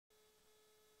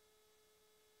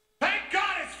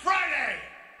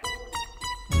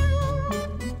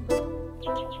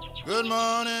Good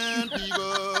morning, people.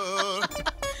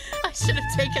 I should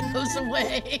have taken those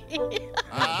away.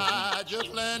 I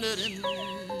just landed in.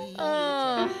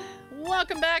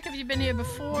 Welcome back. If you've been here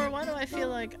before, why do I feel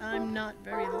like I'm not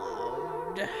very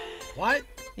loud? What?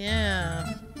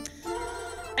 Yeah.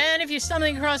 And if you're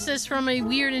stumbling across this from a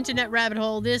weird internet rabbit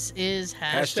hole, this is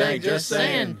Hashtag Just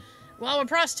Sayin'. While we're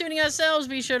prostituting ourselves,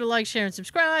 be sure to like, share, and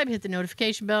subscribe. Hit the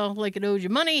notification bell like it owes you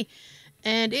money.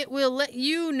 And it will let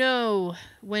you know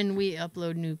when we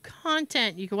upload new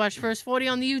content. You can watch First 40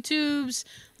 on the YouTubes.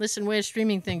 Listen where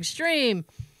streaming things stream.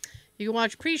 You can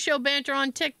watch pre-show banter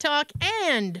on TikTok.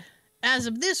 And as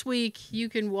of this week, you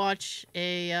can watch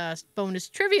a bonus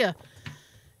trivia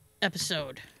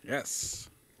episode. Yes.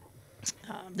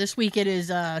 This week it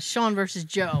is Sean versus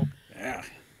Joe. Yeah.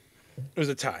 It was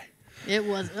a tie. It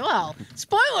was, well,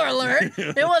 spoiler alert,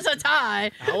 it was a tie.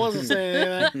 I wasn't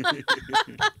saying anything.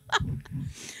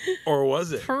 Or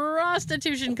was it?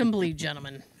 Prostitution complete,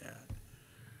 gentlemen.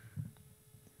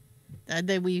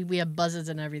 Yeah. We have buzzers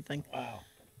and everything. Wow.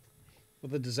 With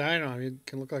the design on, you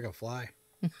can look like a fly.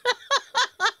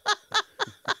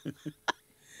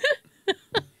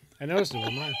 I noticed it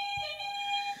with mine.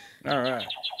 All right.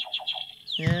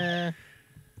 Yeah.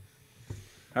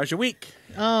 How's your week?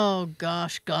 Oh,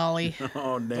 gosh, golly.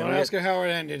 Oh, damn. Don't ask her how it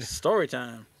ended. Story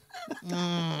time.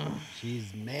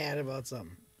 She's mad about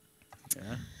something.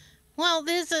 Yeah. Well,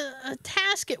 there's a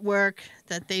task at work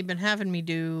that they've been having me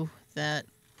do that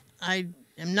I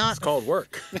am not... It's called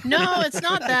work. No, it's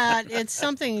not that. It's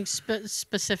something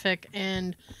specific,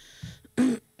 and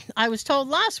I was told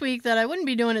last week that I wouldn't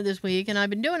be doing it this week, and I've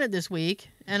been doing it this week,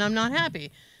 and I'm not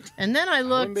happy. And then I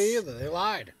looked... Wouldn't be either. They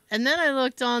lied. And then I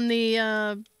looked on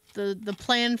the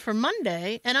plan for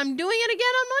Monday, and I'm doing it again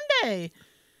on Monday.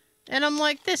 And I'm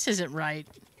like, this isn't right.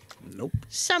 Nope.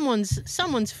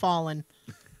 Someone's fallen.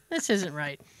 This isn't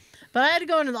right. But I had to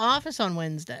go into the office on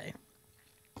Wednesday.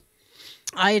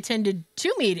 I attended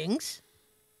 2 meetings,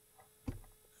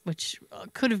 which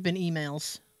could have been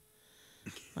emails.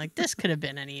 Like, this could have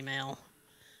been an email.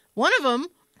 One of them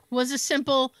was a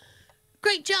simple,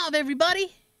 "Great job,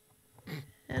 everybody."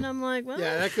 And I'm like, well...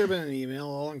 Yeah, that could have been an email,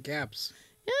 all in caps.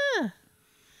 Yeah.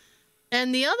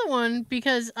 And the other one,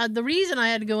 because the reason I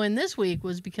had to go in this week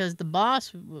was because the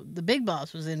big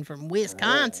boss was in from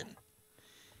Wisconsin. Oh.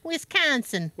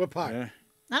 Wisconsin. What part? Yeah.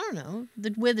 I don't know.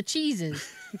 Where the cheese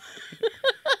is.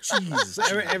 Jesus.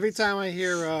 Every time I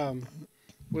hear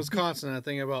Wisconsin, I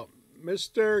think about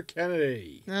Mr.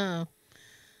 Kennedy. Oh.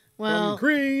 Well, From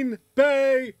Green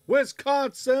Bay,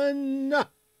 Wisconsin.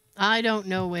 I don't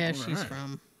know where she's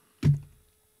from.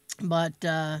 But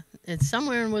it's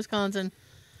somewhere in Wisconsin.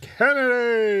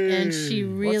 Kennedy. And she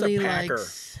really What's a packer?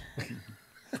 likes...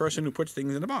 Person who puts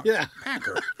things in a box. Yeah.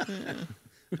 Packer. Yeah.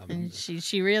 And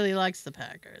she really likes the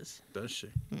Packers. Does she?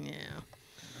 Yeah.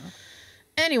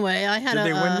 Anyway, I had Did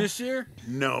they win this year?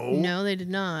 No. No, they did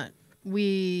not.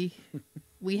 We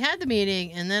had the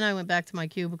meeting, and then I went back to my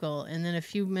cubicle, and then a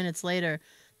few minutes later,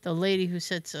 the lady who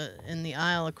sits in the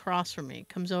aisle across from me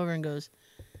comes over and goes,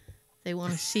 "They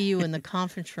want to see you in the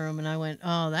conference room." And I went,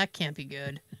 "Oh, that can't be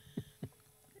good."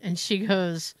 And she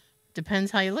goes,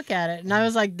 "Depends how you look at it." And I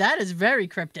was like, that is very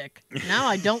cryptic. Now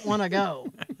I don't want to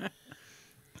go.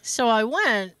 So I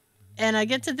went, and I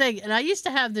get to think, and I used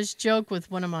to have this joke with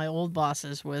one of my old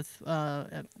bosses with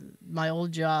my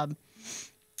old job.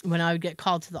 When I would get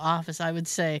called to the office, I would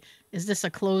say, "Is this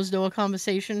a closed door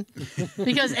conversation?"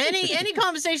 Because any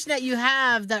conversation that you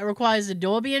have that requires the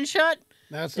door being shut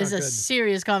That's not is a good.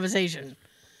 serious conversation.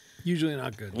 Usually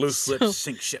not good. Loose lips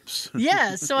sink ships.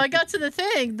 Yeah, so I got to the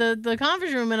thing, the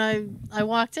conference room, and I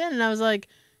walked in, and I was like,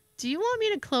 "Do you want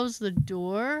me to close the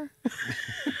door?"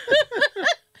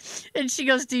 And she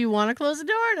goes, "Do you want to close the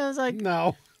door?" And I was like,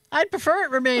 No. "I'd prefer it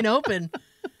remain open."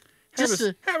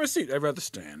 Have a seat. I'd rather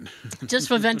stand. Just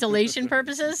for ventilation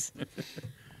purposes.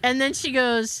 And then she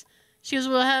goes,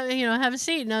 "Well, have a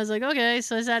seat." And I was like, "Okay."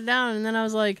 So I sat down, and then I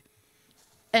was like,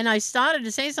 and I started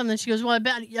to say something. She goes, "Well,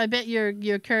 I bet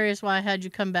you're curious why I had you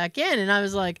come back in." And I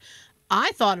was like,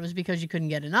 "I thought it was because you couldn't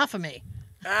get enough of me."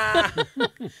 Ah.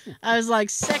 I was like,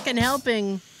 second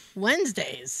helping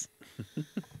Wednesdays.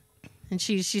 And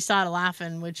she started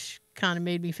laughing, which kind of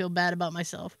made me feel bad about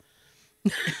myself.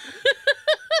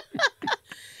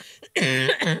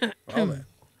 Well, then.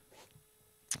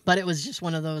 But it was just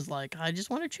one of those, like, I just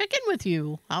want to check in with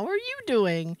you. How are you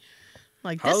doing?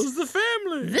 Like, How's the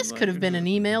family? This could have been an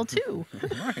email, too.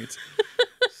 Right. It's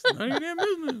none of your damn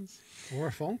business. Or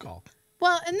a phone call.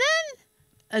 Well,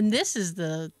 and this is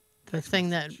the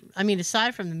thing that, I mean,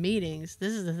 aside from the meetings,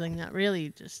 this is the thing that really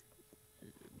just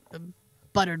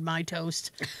buttered my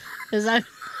toast. Because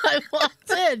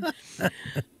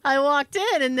I walked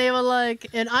in and they were like,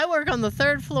 and I work on the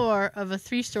 3rd floor of a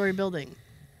 3-story building,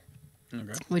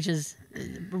 Okay. which is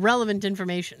relevant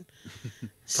information.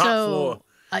 Top floor.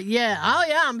 Yeah. Oh,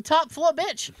 yeah. I'm a top floor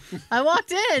bitch. I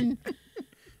walked in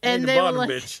and the they were bottom like,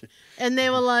 bitch. and they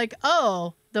were like,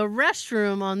 oh, the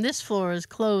restroom on this floor is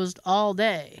closed all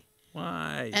day.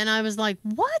 Why? And I was like,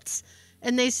 what?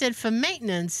 And they said, for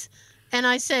maintenance. And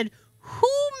I said, who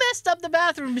messed up the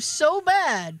bathroom so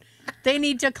bad they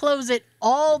need to close it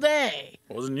all day?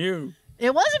 Wasn't you.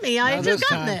 It wasn't me. I Not had just this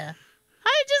gotten time. there.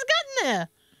 I had just gotten there.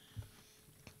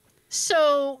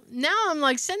 So now I'm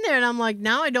like sitting there and I'm like,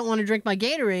 now I don't want to drink my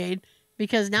Gatorade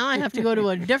because now I have to go to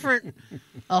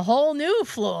a whole new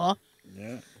floor.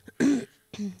 Yeah.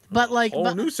 But like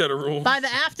Whole new set of rules. by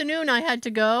the afternoon I had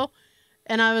to go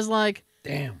and I was like,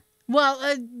 Damn. well,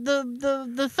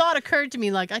 the thought occurred to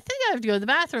me like, I think I have to go to the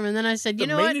bathroom. And then I said, you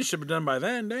know what? maintenance should be done by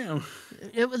then. Damn.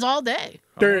 It was all day.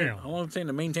 Damn. How long does it take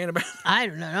to maintain a bathroom? I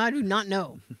don't know. I do not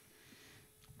know.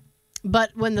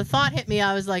 But when the thought hit me,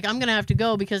 I was like, I'm going to have to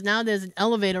go because now there's an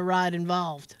elevator ride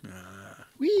involved.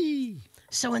 Wee.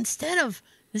 So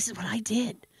this is what I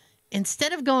did.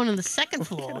 Instead of going to the 2nd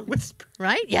floor, Whisper.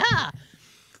 right? Yeah.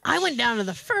 I went down to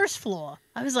the 1st floor.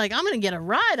 I was like, I'm going to get a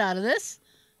ride out of this.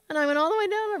 And I went all the way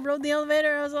down. I rode the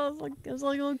elevator. I was like a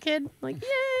little kid. Like,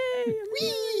 yay.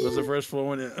 Was the first floor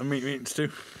when maintenance too?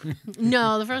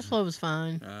 No, the 1st floor was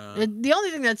fine. The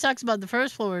only thing that sucks about the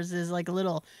 1st floor is there's like a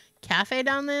little cafe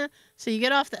down there. So you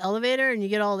get off the elevator and you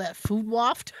get all that food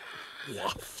waft.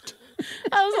 Waft.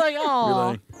 I was like,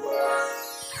 oh.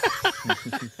 Really?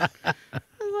 I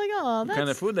was like, oh, What that's... kind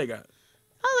of food they got?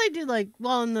 Oh, they do like,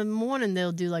 well, in the morning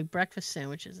they'll do like breakfast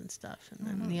sandwiches and stuff. And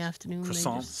then in the afternoon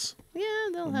Croissants.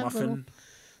 they'll have Muffin.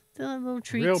 little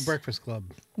treats. Real Breakfast Club.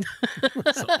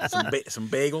 some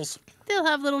bagels. They'll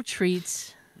have little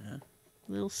treats. Yeah.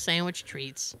 Little sandwich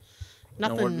treats.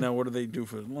 Nothing. Now what do they do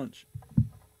for lunch?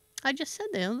 I just said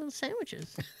they have little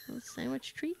sandwiches. Little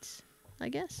sandwich treats, I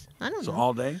guess. I don't So know.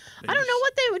 all day? I don't know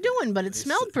what they were doing, but it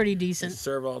smelled pretty They decent.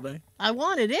 serve all day? I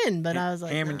wanted in, but I was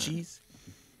like, ham nah. and cheese?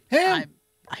 Ham.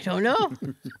 I don't know.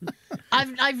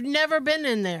 I've never been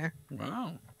in there.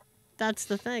 Wow. That's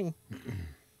the thing.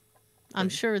 I'm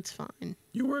sure it's fine.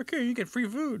 You work here, you get free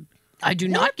food. I do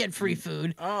not get free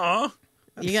food. Oh.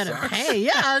 You gotta pay.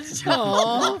 Yeah.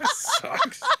 Oh.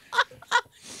 Sucks.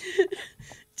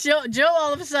 Joe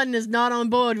all of a sudden is not on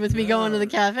board with me going to the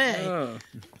cafe.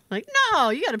 Like, no,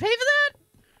 you gotta pay for that?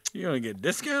 You're going to get a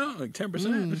discount? Like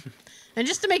 10%? And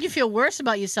just to make you feel worse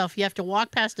about yourself, you have to walk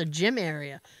past a gym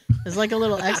area. There's like a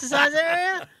little exercise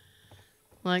area.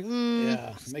 Like,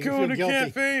 Yeah. Make you Go feel to guilty.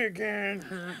 cafe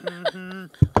again.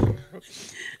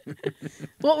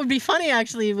 What would be funny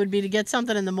actually would be to get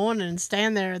something in the morning and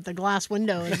stand there at the glass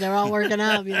window as they're all working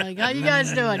out. Be like, how you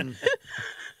guys doing?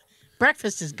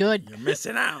 Breakfast is good. You're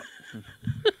missing out.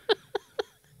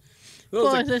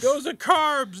 Boy, Those are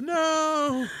carbs.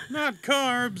 No, not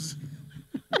carbs.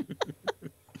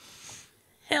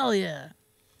 Hell yeah.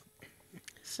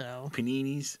 So,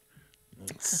 Paninis.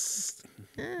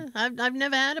 I've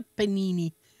never had a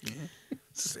panini.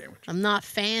 It's a sandwich. I'm not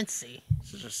fancy.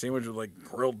 It's just a sandwich with like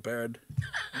grilled bread.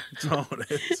 That's all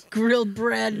it is. Grilled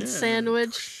bread Yeah.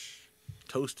 sandwich.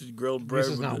 Toasted grilled bread.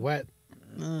 This is with not the- wet.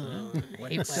 Ugh, I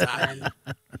hate wet bread.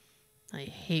 I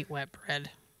hate wet bread.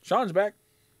 Sean's back.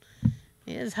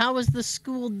 Yes, how was the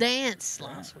school dance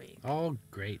last week? Oh,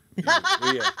 great. We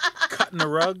cutting the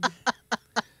rug.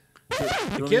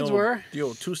 The kids were. The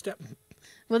old two-step.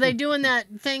 Were they doing that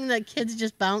thing that kids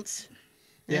just bounce?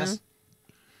 You Yes. know?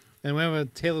 And whenever a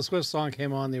Taylor Swift song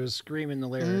came on, they was screaming the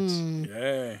lyrics.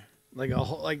 Yeah.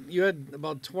 Like you had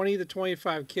about 20 to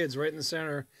 25 kids right in the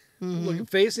center, looking,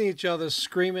 facing each other,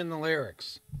 screaming the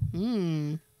lyrics.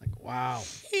 Mm. Like, wow.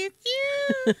 It's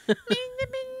you.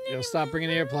 You know, stop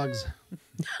bringing earplugs.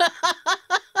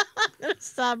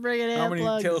 Stop bringing How many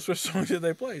earplugs. Taylor Swift songs did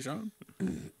they play, Sean?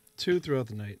 2 throughout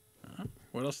the night.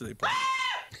 What else did they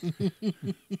play?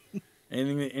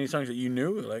 Any songs that you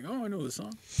knew? Like, oh, I know this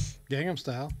song. Gangnam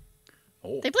Style.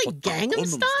 Oh, They play Gangnam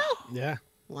Style? Yeah.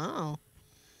 Wow.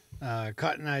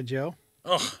 Cotton Eye Joe.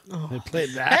 Oh, They played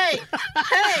that.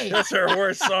 Hey, that's our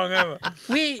worst song ever.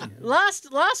 we last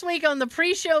week on the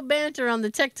pre-show banter on the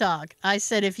TikTok, I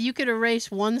said if you could erase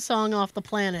one song off the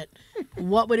planet,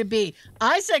 what would it be?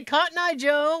 I said Cotton Eye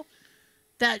Joe,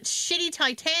 that shitty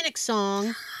Titanic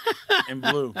song, And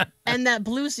Blue. and that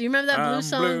blues. You remember that blue I'm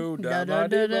song? blue, Da, da, da, da.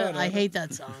 da-ba-dee-ba-da. I hate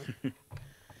that song.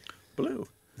 Blue.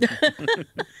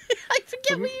 I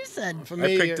forget what you said. For I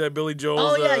me, picked Billy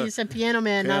Joel's. Oh yeah, you said Piano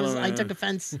Man. And Piano I Man. took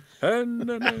offense.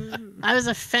 Man. I was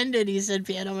offended. He said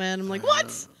Piano Man. I'm like, what?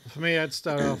 for me, I'd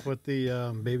start off with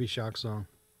the Baby Shark song.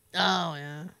 Oh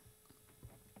yeah.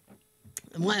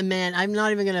 Man, I'm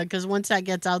not even gonna, because once that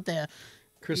gets out there.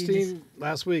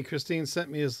 Last week, Christine sent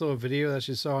me this little video that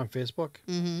she saw on Facebook.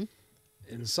 Mm-hmm.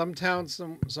 In some town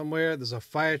somewhere, there's a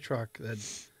fire truck that,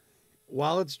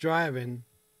 while it's driving,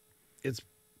 it's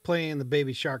playing the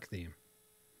Baby Shark theme.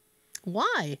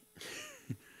 Why?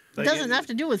 It Like, doesn't have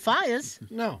to do with fires.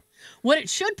 No. What it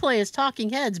should play is Talking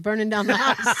Heads burning down the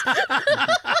house.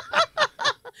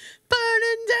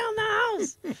 Burning down the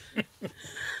house.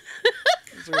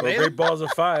 Well, great balls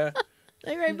of fire.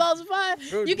 They rain balls of fire.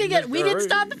 Good, You can get. We didn't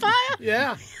start the fire.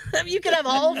 Yeah. You could have a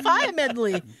whole fire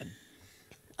medley.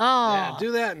 Oh, Yeah,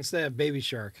 do that instead of Baby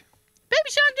Shark. Baby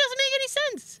Shark doesn't make any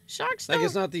sense. Sharks Like, don't.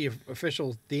 it's not the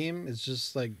official theme. It's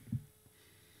just, like,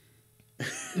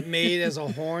 made as a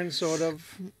horn, sort of.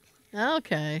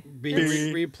 Okay.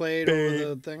 Being replayed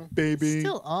over the thing. Baby.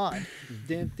 Still odd.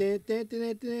 Like,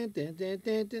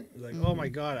 oh my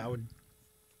God, I would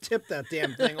tip that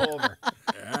damn thing over.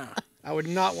 Yeah. I would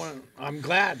not want to. I'm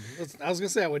glad. I was going to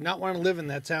say, I would not want to live in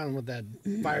that town with that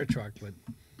fire truck, but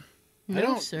No,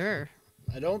 don't. sir.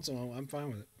 I don't, so I'm fine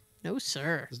with it. No,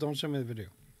 sir. Just don't show me the video.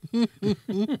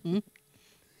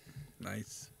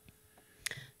 Nice.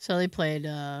 So they played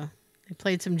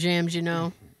some jams, you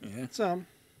know. Yeah. Some.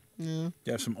 Yeah.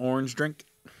 You have some orange drink?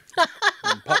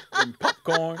 and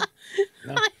popcorn?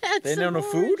 No. I had They some know no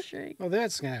food? orange drink. Oh, they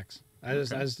had snacks. I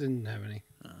just didn't have any.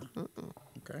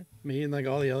 Okay. Me and like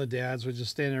all the other dads were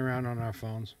just standing around on our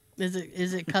phones. Is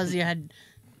it because you had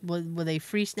were they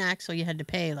free snacks, so you had to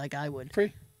pay like I would?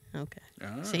 Free. Okay.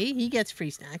 Ah. See, he gets free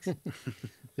snacks.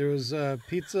 There was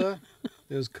pizza.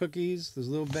 There was cookies. There's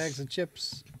little bags of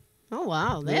chips. Oh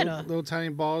wow, they Little tiny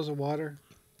balls of water.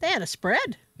 had a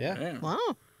spread. Yeah. Yeah. Wow.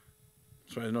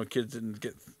 That's why no kids didn't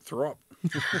get throw up.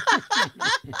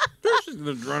 They're just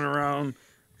gonna run around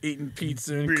eating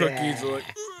pizza and cookies. Like,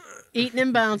 Eating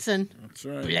and bouncing. that's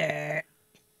right.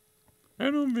 Blah.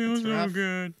 I don't feel That's so rough.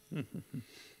 good.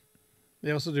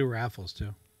 They also do raffles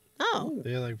too. Oh.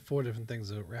 They had like 4 different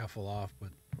things to raffle off, but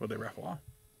Well, they raffle off.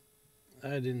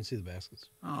 I didn't see the baskets.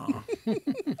 Oh.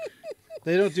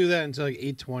 They don't do that until like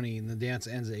 8:20, and the dance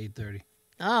ends at 8:30.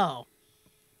 Oh.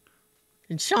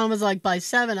 And Sean was like, by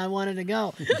 7, I wanted to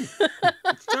go.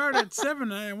 Started at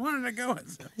 7. I wanted to go at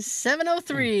 7.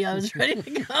 7:03, I was ready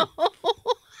to go.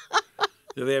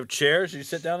 Do they have chairs? Did you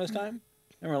sit down this time?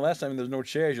 Remember last time there was no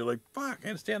chairs. You're like, fuck, I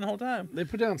had to stand the whole time. They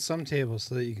put down some tables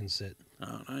so that you can sit.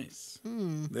 Oh, nice.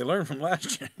 Hmm. They learned from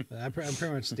last year. I pretty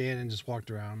much stand and just walked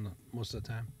around most of the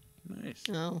time. Nice.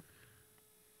 Oh.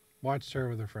 Watched her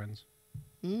with her friends.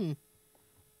 Mm.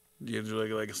 Do you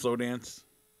do like a slow dance?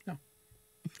 No.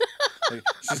 Like,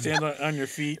 she stands on your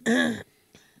feet.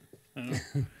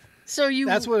 So you.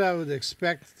 That's what I would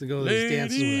expect to go to these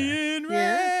dances with. Lady in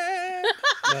Yeah.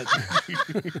 red.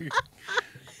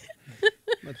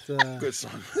 But Good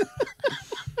song.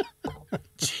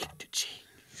 Cheek to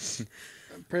cheek.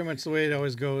 pretty much the way it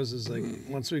always goes is like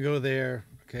once we go there,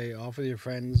 okay, off with your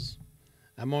friends.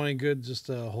 I'm only good just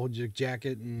to hold your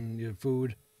jacket and your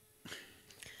food.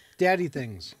 Daddy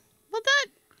things. Well, that.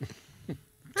 I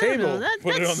don't Table. know,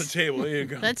 Put it on the that's- table. There you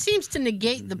go. That seems to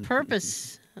negate the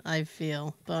purpose, I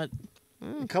feel. But,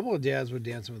 A couple of dads were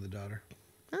dancing with the daughter.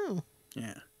 oh,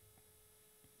 Yeah.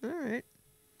 all right.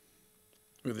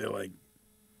 Were they like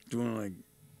doing like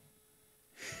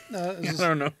No, it was I just,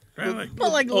 don't know. Like,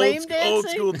 Well, like old lame sc- Old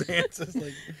dancing? school dances.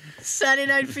 Like Saturday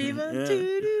Night Fever. Yeah.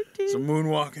 Doo-doo-doo. some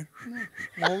moonwalking.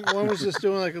 one was just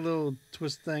doing like a little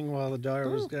twist thing while the daughter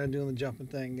was kind of doing the jumping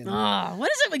thing. And Ah,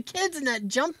 what is it with kids in that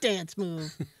jump dance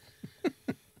move?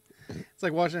 it's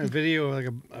like watching a video of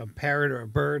like a parrot or a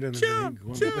bird. And Jump,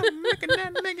 making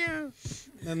that nigga.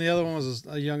 And the other one was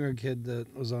a younger kid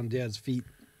that was on dad's feet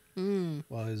Mm.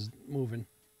 while he was moving,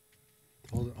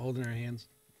 holding her hands.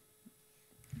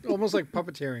 Almost like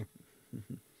puppeteering.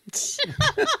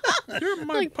 You're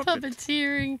my Like puppet.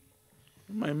 puppeteering.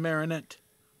 My marionette.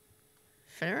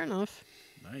 Fair enough.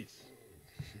 Nice.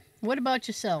 What about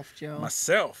yourself, Joe?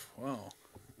 Myself. Wow.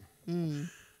 Mm.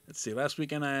 Let's see. Last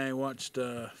weekend I watched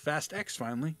Fast X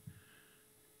finally.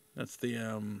 That's the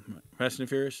Fast and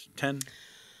Furious 10.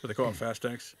 What they call it, Fast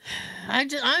X. I'm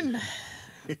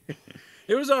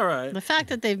It was all right. the fact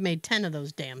that they've made 10 of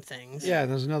those damn things. Yeah,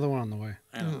 there's another one on the way.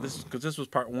 This was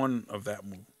part 1 of that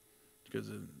movie. Because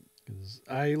 'Cause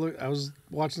I was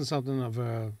watching something of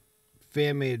a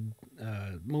fan-made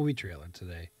movie trailer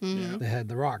today Mhm. that had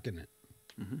The Rock in it.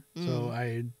 So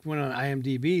I went on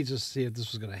IMDb just to see if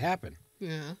this was going to happen.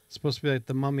 Yeah. It's supposed to be like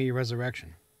the Mummy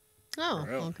Resurrection, Oh,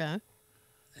 Really? okay.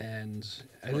 and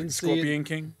I Like didn't see it. Scorpion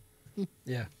King.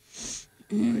 Yeah.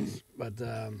 But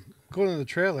according to the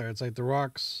trailer, it's like The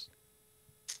Rock's.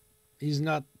 He's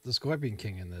not the Scorpion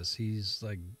King in this. He's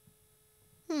like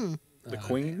The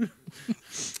Queen.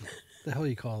 the hell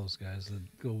you call those guys that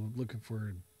go looking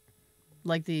for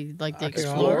Like the Archaeologists?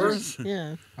 explorers.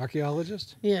 Yeah.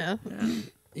 archaeologist? Yeah.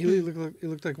 He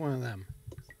looked like one of them.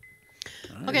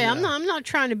 Okay, I'm not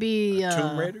trying to be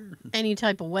Tomb Raider. any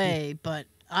type of way, but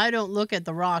I don't look at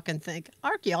The Rock and think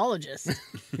archaeologist,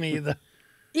 Me either.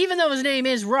 even though his name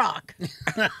is Rock.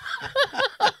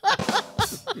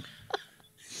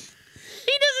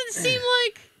 He doesn't seem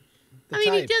like. The I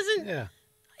mean, he type. doesn't. Yeah.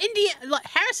 Like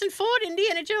Harrison Ford,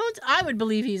 Indiana Jones. I would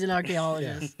believe he's an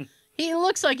archaeologist. He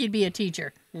looks like he'd be a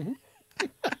teacher. I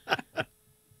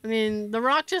mean, The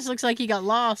Rock just looks like he got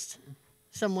lost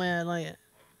somewhere. Like,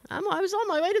 I was on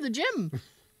my way to the gym.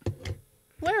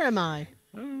 Where am I?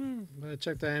 I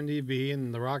checked the IMDb,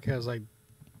 and The Rock has like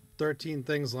 13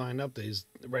 things lined up that he's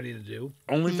ready to do.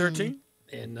 Only 13.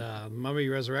 And Mummy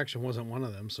Resurrection wasn't one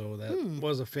of them, so that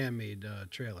was a fan-made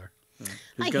trailer.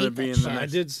 He's I gonna hate be that in the But I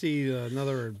next. did see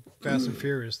another Fast and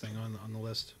Furious thing on the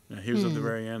list. Yeah, he was at the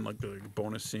very end, like the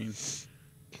bonus scene. He's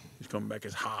coming back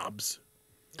as Hobbs.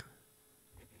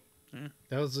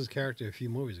 That was his character a few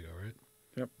movies ago, right?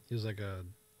 Yep. He was like a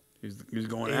He's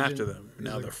going Agent. after them. He's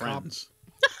Now like they're a cop. friends.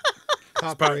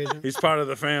 copper agent. He's part of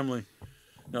the family.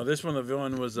 No, this one the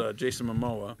villain was Jason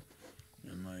Momoa,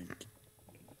 and like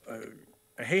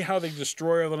I hate how they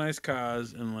destroy all the nice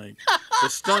cars and like the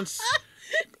stunts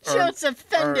Joe's are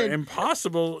offended.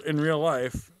 impossible in real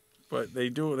life, but they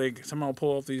do. They somehow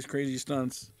pull off these crazy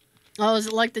stunts. Oh, is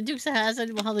it like the Dukes of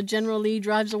Hazzard? How the General Lee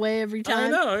drives away every I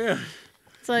time? know, yeah.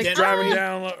 It's like Driving "Ah."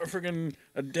 down a freaking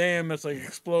a dam that's like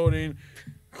exploding.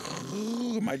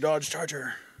 My Dodge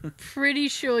Charger. Pretty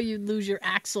sure you'd lose your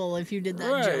axle if you did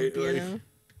that Right, jump. You like- know.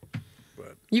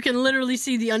 But You can literally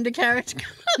see the undercarriage.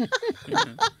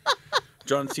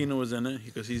 John Cena was in it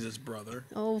because he's his brother,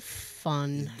 Oh,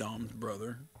 fun. Dom's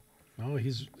brother. Oh,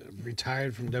 he's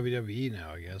retired from WWE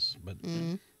now, I guess, but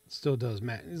still does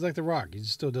match. He's like The Rock. He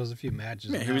still does a few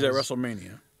matches. Yeah, and he was at has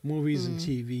WrestleMania. movies and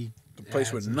TV. The place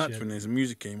ads went and nuts shit. when his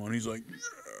music came on. He's like,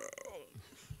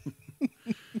 yeah.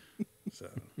 So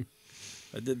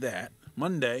I did that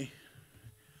Monday.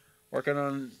 Working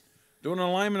on doing an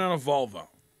alignment on a Volvo.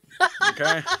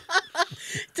 Okay,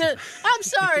 I'm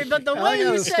sorry, but the I way like how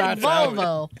you it said starts out.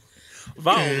 Volvo.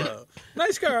 Volvo,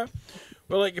 nice car.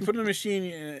 But like you put it in a machine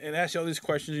and it asks you all these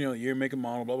questions. You know, year, make, and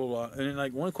model, blah blah blah. And then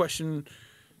like one question,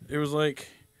 it was like,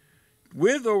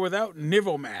 with or without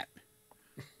Nivomat.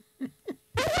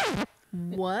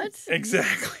 What?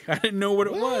 Exactly. I didn't know what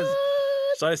it was.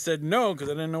 So I said no because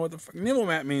I didn't know what the fuck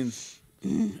Nivomat means.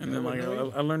 And then like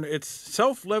I learned it's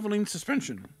self-leveling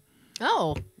suspension.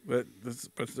 Oh, But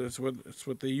that's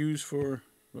what they use for.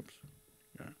 Whoops.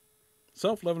 Yeah.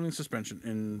 Self-leveling suspension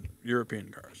in European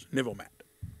cars. Nivomat.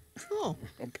 oh.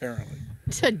 Apparently.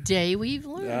 Today we've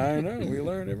learned. I know. We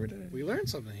learn every day. We learn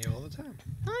something here all the time.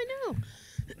 I know.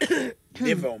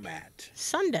 Nivomat.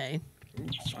 Sunday,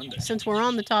 Sunday. since we're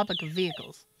on the topic of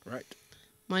vehicles, Right.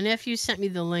 my nephew sent me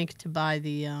the link to buy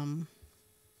the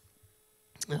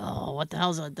what the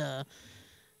hell's it? The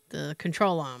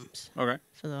control arms Okay.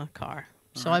 for the car.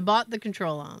 So I bought the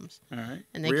control arms. All right.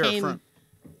 And they Rear or came- front?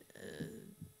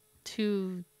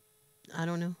 I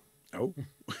don't know, Oh.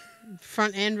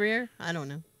 front and rear. I don't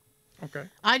know. Okay.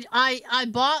 I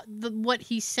bought what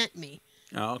he sent me.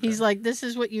 Oh, okay. He's like, this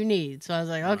is what you need. So I was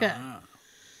like, okay. Ah.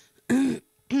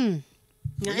 Now,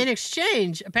 in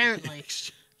exchange, apparently,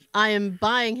 I am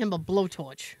buying him a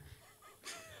blowtorch.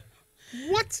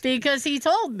 What? Because he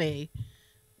told me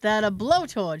that a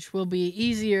blowtorch will be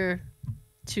easier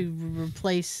to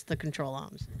replace the control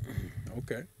arms.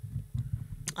 Okay.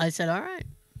 I said, all right.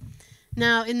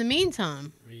 Now, in the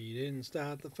meantime, We didn't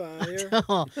start the fire.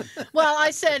 well,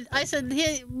 I said,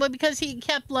 because he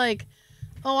kept like,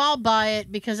 oh, I'll buy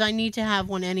it because I need to have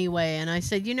one anyway. And I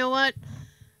said, you know what?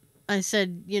 I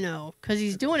said, because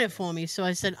he's doing it for me. So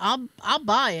I said, I'll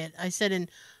buy it. I said, and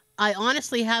I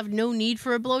honestly have no need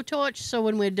for a blowtorch. So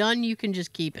when we're done, you can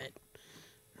just keep it.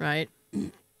 Right?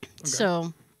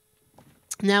 So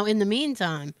now in the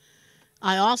meantime,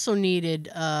 I also needed,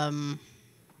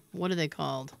 what are they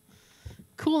called?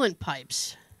 Coolant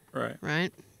pipes. Right.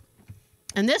 Right?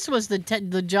 And this was the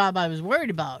job I was worried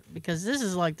about because this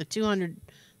is like the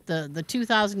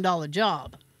 $2,000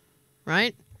 job,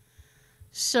 right?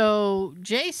 So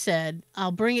Jay said,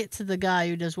 I'll bring it to the guy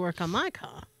who does work on my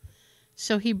car.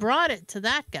 So he brought it to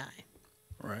that guy.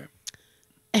 Right.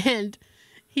 And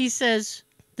he says,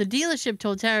 the dealership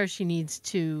told Tara she needs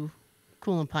 2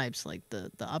 coolant pipes, like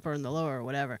the upper and the lower or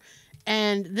whatever.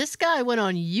 And this guy went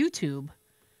on YouTube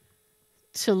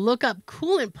to look up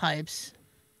coolant pipes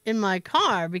in my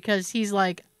car because he's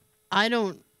like,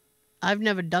 I've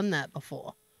never done that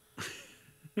before.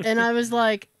 And I was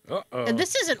like, and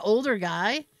this is an older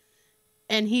guy,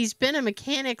 and he's been a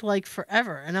mechanic like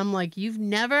forever. And I'm like, you've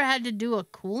never had to do a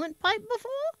coolant pipe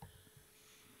before?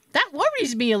 That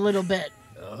worries me a little bit.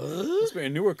 Must be a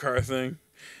newer car thing.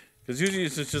 Because usually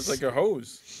it's just like a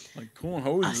hose. Like coolant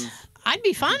hoses. I'd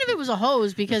be fine if it was a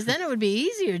hose because then it would be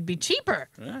easier. It'd be cheaper.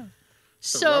 Yeah.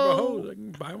 So, rubber hose. I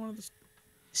can buy one of those.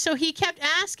 So he kept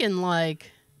asking,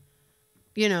 like,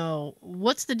 you know,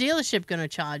 what's the dealership going to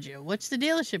charge you? What's the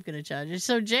dealership going to charge you?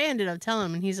 So Jay ended up telling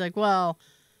him, and he's like, well,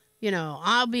 you know,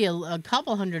 I'll be a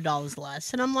couple $100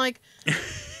 less. And I'm like,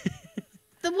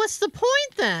 then what's the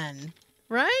point then?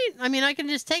 Right? I mean, I can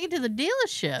just take it to the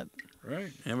dealership.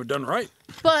 Right. And we're done right.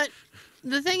 But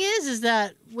the thing is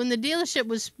that when the dealership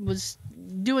was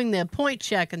doing their point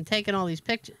check and taking all these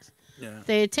pictures,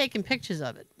 they had taken pictures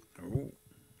of it. Ooh.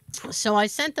 So I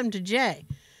sent them to Jay.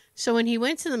 So when he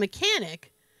went to the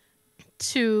mechanic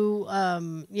to,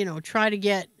 you know, try to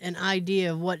get an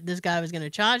idea of what this guy was going to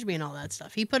charge me and all that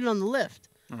stuff, he put it on the lift.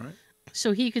 All right.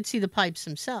 So he could see the pipes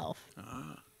himself.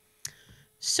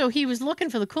 So he was looking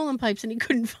for the coolant pipes and he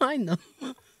couldn't find them.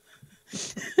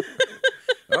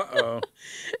 Uh-oh.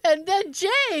 And then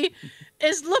Jay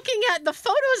is looking at the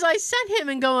photos I sent him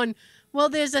and going, well,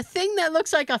 there's a thing that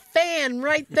looks like a fan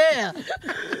right there.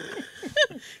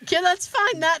 Okay, let's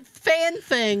find that fan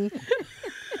thing.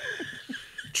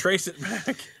 Trace it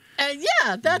back. And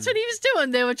yeah, that's what he was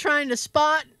doing. They were trying to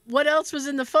spot what else was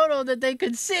in the photo that they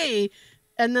could see.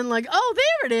 And then like, oh,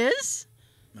 there it is.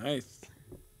 Nice.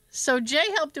 So Jay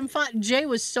helped him find. Jay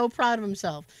was so proud of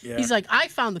himself. Yeah. He's like, I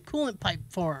found the coolant pipe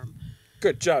for him.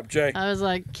 Good job, Jay. I was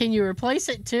like, can you replace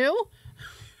it too?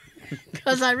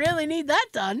 Because I really need that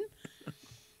done.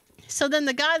 So then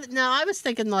the guy, now I was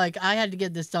thinking like I had to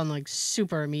get this done like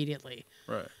super immediately.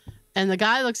 Right. And the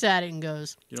guy looks at it and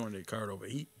goes, You don't want your car to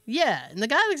overheat. yeah. And the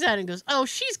guy looks at it and goes, oh,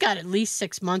 she's got at least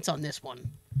 6 months on this one.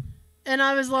 And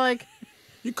I was like,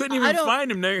 You couldn't even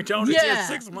find him now. You're telling me he had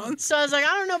 6 months. So I was like,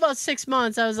 I don't know about 6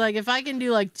 months. I was like, if I can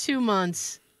do like 2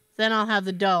 months, then I'll have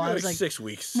the dough. I was like 6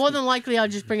 weeks. More than likely, I'll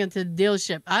just bring it to the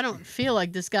dealership. I don't feel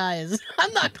like this guy is.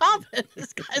 I'm not confident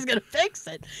this guy's gonna fix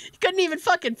it. He couldn't even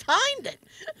fucking find it.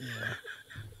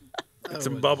 Yeah.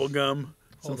 Some bubble gum,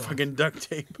 some fucking duct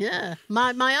tape. Yeah.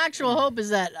 My actual hope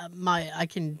is that I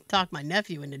can talk my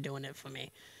nephew into doing it for me.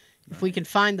 If we can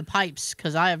find the pipes,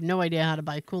 because I have no idea how to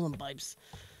buy coolant pipes.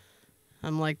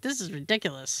 I'm like, this is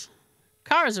ridiculous.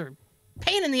 Cars are a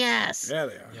pain in the ass. Yeah,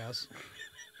 they are. Yes.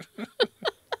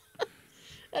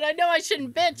 And I know I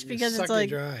shouldn't bitch because it's like,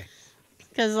 dry.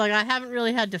 because like I haven't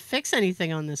really had to fix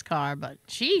anything on this car, but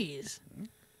geez,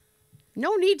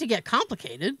 no need to get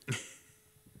complicated.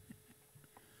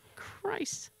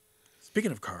 Christ.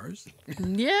 Speaking of cars,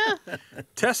 Yeah.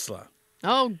 Tesla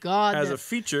Oh God. has a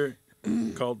feature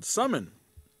called Summon.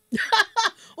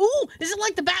 Ooh, is it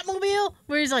like the Batmobile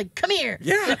where he's like, "Come here"?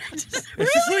 Yeah, it's just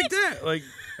like that. Like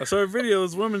I saw a video.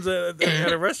 This woman's at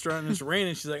a restaurant and it's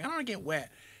raining. She's like, I don't want to get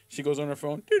wet. She goes on her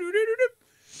phone,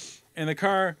 and the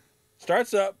car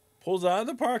starts up, pulls out of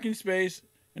the parking space,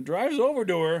 and drives over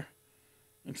to her.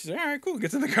 And she's like, all right, cool.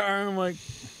 Gets in the car, and I'm like,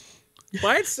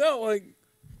 by itself, like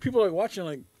people are like watching,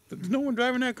 like there's no one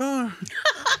driving that car.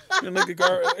 And like the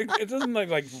car, it doesn't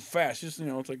like fast. Just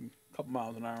it's like a couple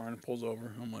miles an hour, and it pulls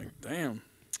over. I'm like, damn.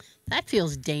 That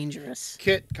feels dangerous.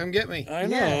 Kit, come get me. I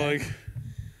know, Yeah. like.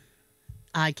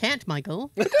 I can't, Michael.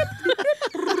 I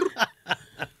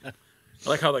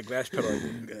like how the glass pedal,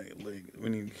 like,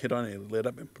 when you hit on it, it lit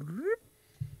up and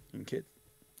kid.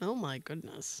 Oh my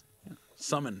goodness.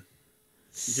 Summon.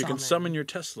 You can summon your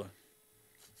Tesla.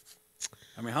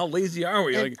 I mean, how lazy are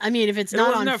we? Like, I mean, if it's it not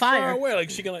wasn't on that far fire. away. Like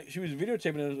she was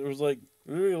videotaping it. It was like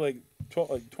literally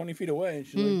like 20 feet away. And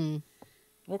she's like,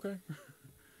 okay,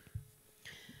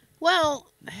 Well,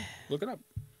 look it up.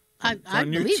 I on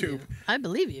believe YouTube. you. I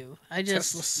believe you. I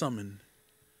just, Tesla Summon.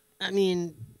 I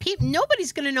mean,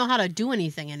 nobody's gonna know how to do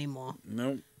anything anymore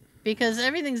Nope. because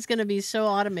everything's gonna be so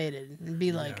automated and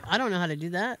be like, I don't know how to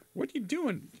do that. What are you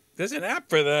doing? There's an app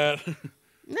for that.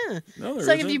 Nah. No, It's there like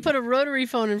if isn't. you put a rotary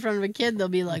phone in front of a kid, they'll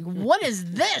be like, "What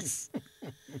is this?"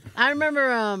 I remember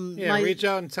Yeah, reach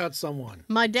out and touch someone.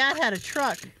 my dad had a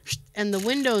truck, and the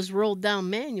windows rolled down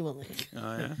manually.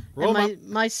 Oh, yeah. Roll 'em And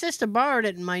my sister borrowed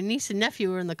it, and my niece and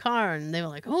nephew were in the car, and they were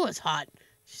like, "Oh, it's hot."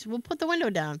 She said, "Well, put the window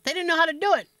down." They didn't know how to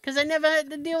do it because they never had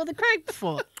to deal with a crank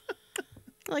before.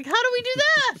 Like, how do we do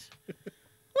that?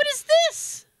 What is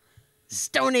this?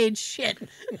 Stone Age shit.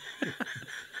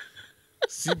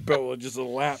 Seatbelt or just a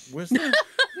lap. Where's that?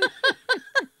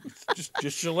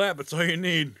 just your lap. That's all you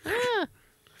need.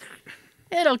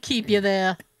 It'll keep you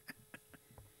there.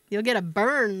 You'll get a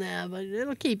burn there, but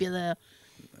it'll keep you there.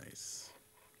 Nice.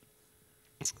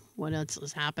 What else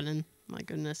is happening? My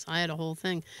goodness, I had a whole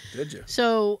thing. Did you?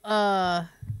 So,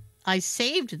 I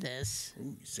saved this Ooh,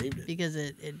 you saved it. because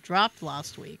it dropped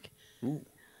last week. Ooh,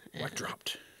 what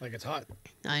dropped? Like it's hot.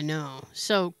 I know.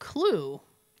 So, Clue.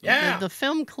 Yeah. The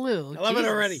film Clue. I love it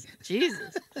already.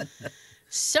 Jesus.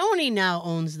 Sony now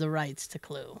owns the rights to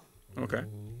Clue. Okay.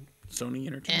 Sony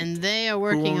Entertainment. And they are Who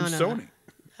working owns on Sony?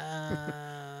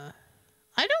 I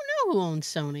don't know who owns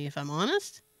Sony, if I'm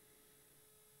honest.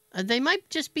 They might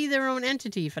just be their own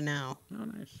entity for now. Oh,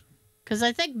 nice. Because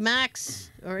I think Max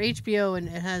or HBO and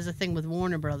it has a thing with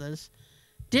Warner Brothers.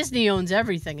 Disney owns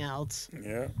everything else,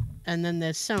 Yeah. and then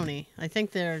there's Sony. I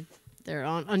think they're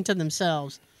on unto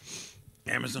themselves.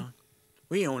 Amazon.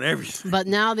 We own everything. But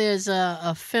now there's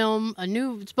a film,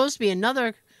 it's supposed to be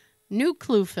another new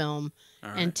Clue film, All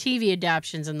and right. TV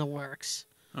adaptions in the works.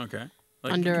 Okay.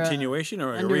 Like under a a- continuation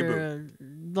or like a reboot? Under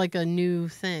like a new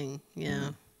thing, yeah.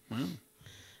 Wow.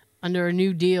 Under a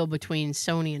new deal between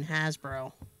Sony and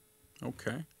Hasbro.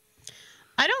 Okay.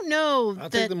 I don't know I'll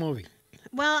that. take the movie.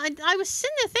 Well, I was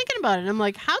sitting there thinking about it. And I'm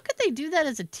like, how could they do that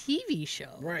as a TV show?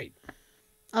 Right.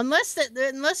 Unless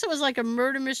it was like a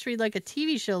murder mystery, like a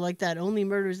TV show, like that Only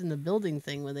Murders in the Building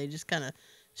thing, where they just kind of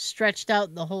stretched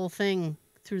out the whole thing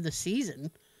through the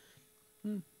season. I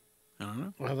don't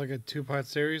know. We'll have like a 2-part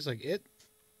series, like it.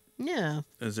 Yeah.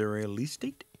 Is there a release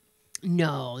date?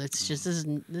 No, it's just this is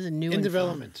new In info.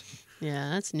 development. Yeah,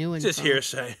 that's new info. Just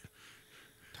hearsay.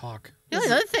 Talk. You know,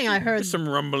 the other thing I heard There's some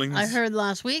rumblings. I heard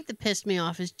last week that pissed me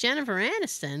off is Jennifer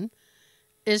Aniston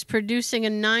is producing a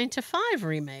 9 to 5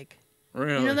 remake.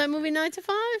 Really? You know that movie 9 to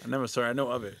 5? I never saw it. I know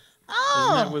of it.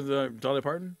 Oh, Isn't that with Dolly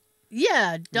Parton?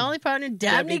 yeah, Dolly Parton,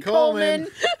 Dabney Dabney Coleman.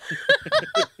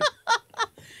 Coleman.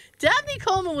 Dabney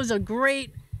Coleman was a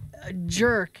great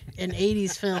jerk in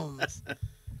 80s films.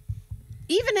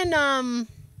 Even in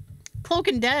Cloak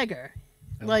and Dagger,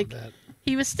 I like love that.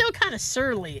 he was still kind of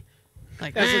surly.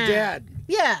 Like As a dad.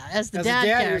 Yeah, as the As dad a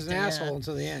dad, character. he was an yeah. asshole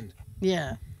until the end.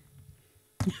 Yeah.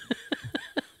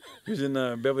 He was in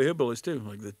Beverly Hillbillies too,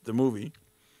 like the movie,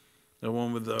 the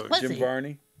one with Was Jim he?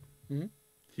 Varney. Mhm.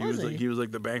 He Was was he?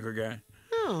 like the banker guy.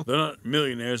 Oh. They're not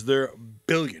millionaires; they're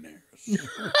billionaires.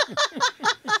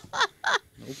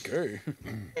 Okay.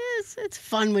 It's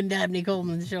fun when Dabney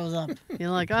Coleman shows up. You're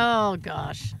like, oh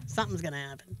gosh, something's gonna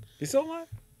happen. He's still alive?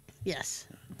 Yes.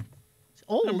 It's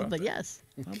How old, about but that? yes.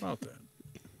 How about that?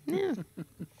 Yeah.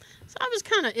 So I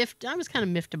was kind of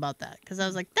miffed about that because I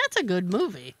was like, that's a good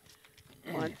movie.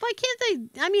 Why can't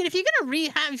they? I mean, if you're gonna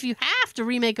if you have to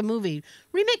remake a movie,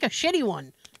 remake a shitty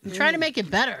one and try to make it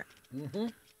better.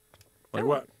 Like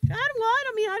what? I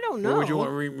don't know. What would you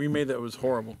want remade that was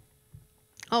horrible?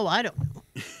 Oh, I don't know.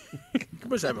 You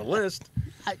must have a list.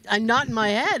 I'm not in my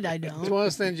head. I It's don't. one of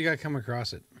those things you got to come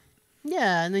across it.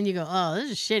 Yeah, and then you go, oh, this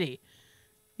is shitty.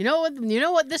 You know what? You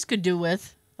know what this could do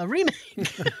with a remake.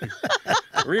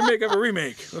 A remake of a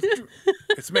remake.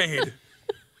 It's made.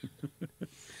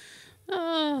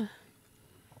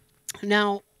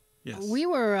 Now, Yes. we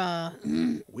were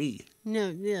We. no,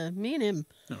 yeah, me and him.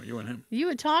 No, you and him. You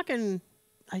were talking.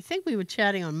 I think we were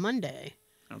chatting on Monday.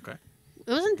 Okay.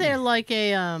 Wasn't there like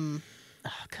a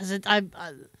because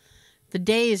the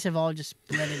days have all just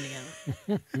blended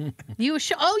together. You were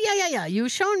yeah. You were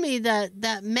showing me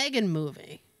that Megan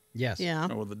movie. Yes. Yeah,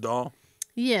 Oh, with the doll.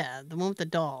 yeah, the one with the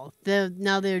doll. They're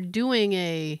doing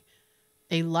a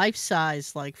life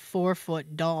size like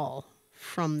 4-foot doll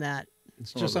from that.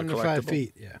 It's Oh, just the under 5 collectible?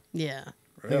 feet. Yeah. Yeah,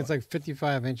 I think it's like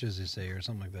 55 inches, they say, or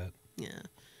something like that.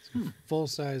 yeah. Full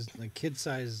size, like kid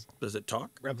size Does it talk?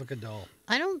 replica doll.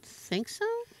 I don't think so.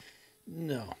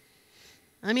 No.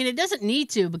 I mean, it doesn't need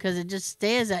to because it just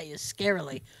stares at you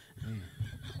scarily.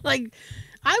 Like,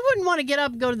 I wouldn't want to get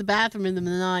up and go to the bathroom in the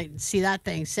middle of the night and see that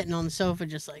thing sitting on the sofa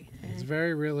just like, It's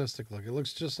very realistic look. It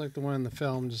looks just like the one in the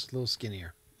film, just a little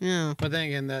skinnier. yeah. But then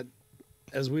again, that,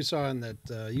 as we saw in that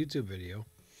YouTube video,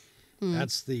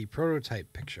 that's the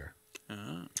prototype picture.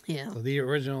 Yeah. So the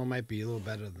original might be a little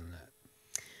better than that.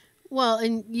 Well,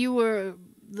 and you were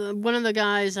one of the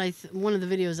guys. One of the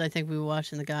videos I think we were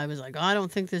watching. The guy was like, "Oh, I don't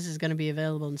think this is going to be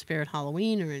available in Spirit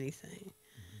Halloween or anything."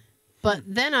 But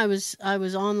then I was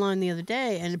online the other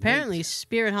day, and apparently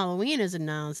Spirit Halloween has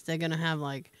announced they're going to have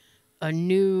like a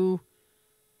new,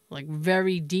 like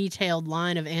very detailed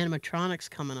line of animatronics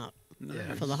coming up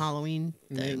Yeah. for the Halloween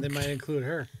They, thing. they might include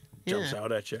her. Jumps Yeah.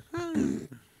 out at you.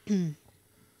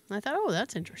 I thought, oh,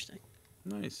 that's interesting.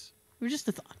 Nice. It was just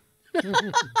a thought.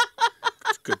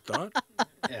 It's a good thought.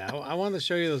 Yeah, I wanted to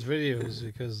show you those videos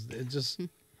because it just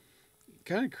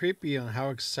kind of creepy on how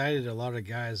excited a lot of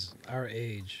guys our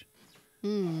age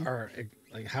are,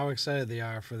 like how excited they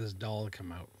are for this doll to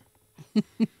come out.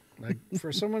 Like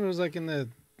for someone who's like in the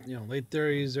late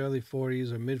 30s, early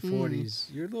 40s, or mid 40s,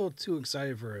 you're a little too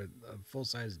excited for a full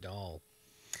size doll.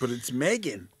 But it's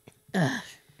Megan.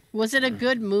 Was it a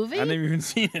good movie? I never even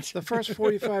seen it. The first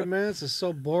 45 minutes is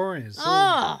so boring. It's so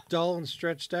Ah. dull and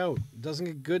stretched out. It doesn't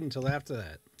get good until after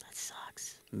that. That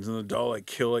sucks. Doesn't the doll like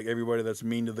kill like everybody that's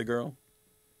mean to the girl?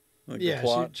 Like the Yeah,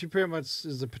 plot? she pretty much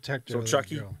is the protector So of the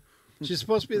Chucky? girl. She's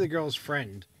supposed to be the girl's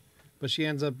friend, but she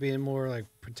ends up being more like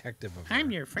protective of her.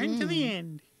 I'm your friend to the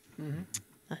end.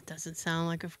 That doesn't sound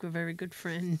like a very good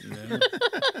friend. Yeah.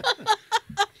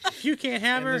 You can't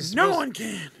have And her. this is No supposed- one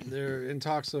can. They're in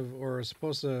talks of, or are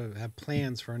supposed to have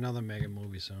plans for another Megan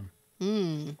movie soon.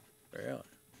 Really?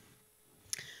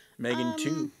 Megan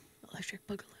 2. Electric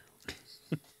Boogaloo.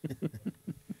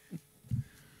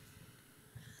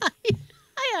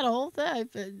 I had a whole thing.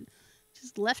 It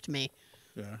just left me.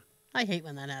 Yeah. I hate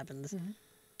when that happens. It's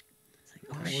like,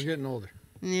 oh, We're getting older.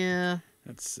 yeah.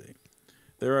 Let's see.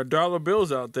 There are dollar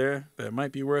bills out there that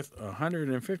might be worth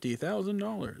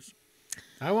 $150,000.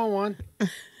 I want one.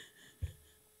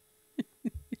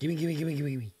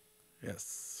 Gimme.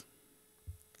 Yes.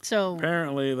 So,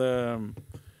 Apparently the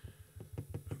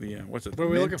what's it? What are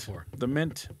we Mint? looking for? The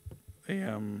mint. They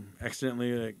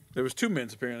accidentally like there was two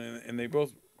mints apparently, and they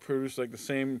both produced like the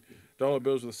same dollar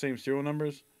bills with the same serial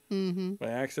numbers by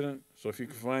accident. So if you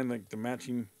can find like the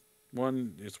matching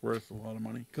one, it's worth a lot of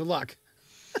money. Good luck.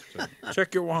 So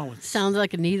check your wallets. sounds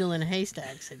like a needle in a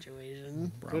haystack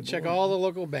situation. Go check all the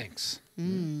local banks.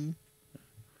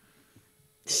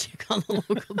 Check on the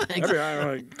local banks.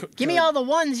 Give Give me all the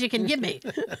ones you can give me.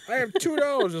 I have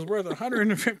 $2. It's worth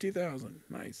 $150,000.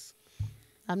 Nice.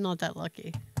 I'm not that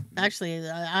lucky. Actually,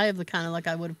 I have the kind of luck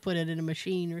I would have put it in a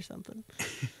machine or something.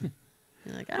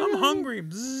 You're like, I don't I'm know. hungry.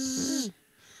 Bzzz.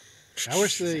 I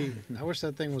wish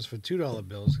that thing was for $2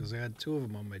 bills because I got two of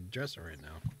them on my dresser right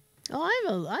now.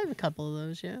 Oh, I have a couple of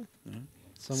those. Yeah.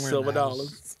 Somewhere Silver in the house.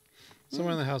 dollars.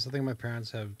 Somewhere in the house, I think my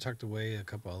parents have tucked away a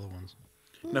couple other ones.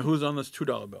 Now who's on this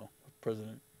 $2 bill?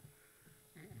 President.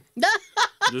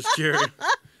 Just curious.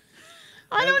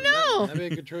 I don't know. That'd be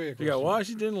a good trivia You question. got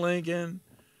Washington, Lincoln,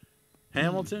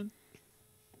 Hamilton.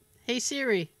 Hey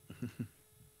Siri.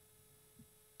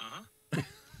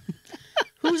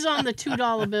 Who's on the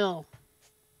 $2 bill?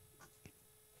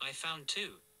 I found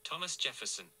two, Thomas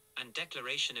Jefferson and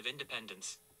Declaration of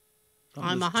Independence.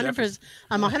 I'm Thomas 100%. Jefferson.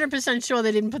 I'm 100% sure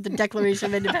they didn't put the Declaration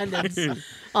of Independence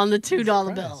on the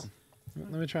 $2 bill.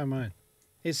 Let me try mine.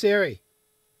 Hey Siri.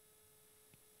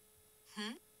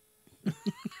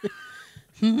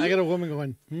 I got a woman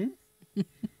going.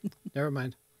 Never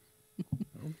mind.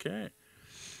 Okay.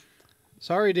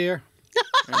 Sorry, dear.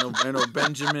 I know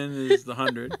Benjamin is the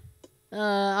 100.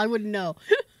 I wouldn't know.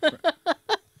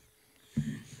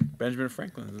 Benjamin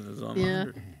Franklin is on the Yeah.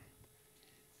 100.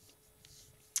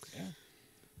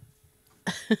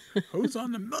 Who's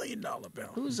on the $1 million bill?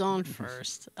 Who's on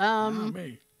first? Not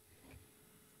me.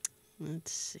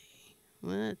 Let's see.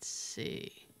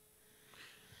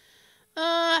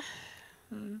 The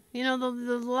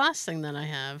last thing that I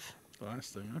have The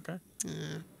last thing. Okay.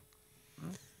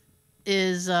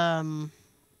 is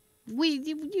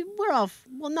we're all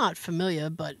not familiar,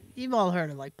 but you've all heard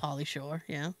of like Pauly Shore,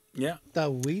 yeah. Yeah. The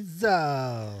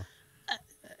weasel.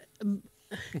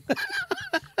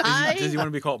 Does he want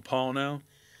to be called Paul now?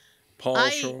 Paul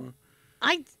Shore.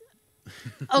 I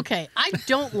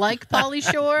don't like Pauly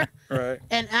Shore, Right.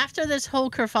 and after this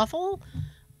whole kerfuffle,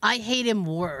 I hate him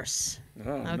worse. Oh,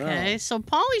 Okay, no. so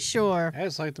Pauly Shore, I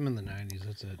just liked him in the 90s.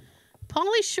 That's it.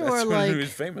 Pauly Shore, That's when he was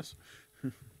like famous.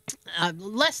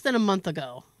 less than a month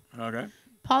ago, Okay.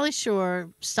 Pauly Shore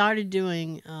started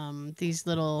doing these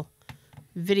little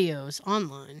videos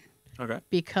online Okay.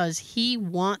 because he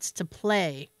wants to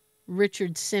play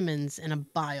Richard Simmons in a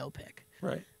biopic.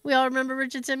 Right. We all remember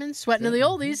Richard Simmons, sweating to the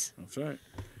oldies. That's right.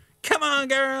 Come on,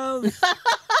 girls.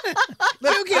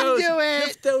 You can do it.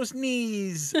 Lift those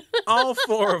knees. All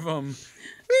four of them.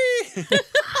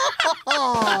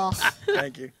 Oh,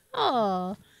 Thank you.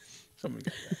 oh, Somebody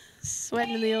got that.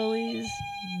 sweating to the oldies,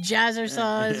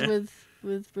 jazzercise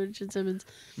with Richard Simmons,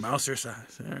 Mouser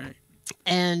size. All right.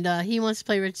 and he wants to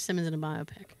play Richard Simmons in a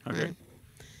biopic. Okay. Right?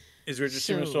 Is Richard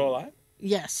Simmons So- still alive?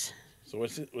 Yes. So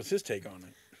what's his take on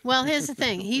it? Well, here's the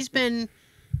thing. He's been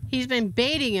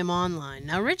baiting him online.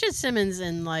 Now Richard Simmons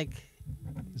and like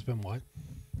It's been what?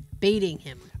 baiting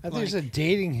him. I thought you said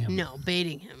dating him. No,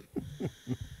 baiting him.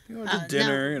 to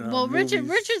dinner, Well, movies.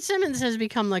 Richard Simmons has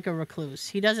become like a recluse.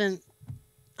 He doesn't.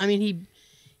 I mean,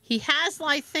 he has,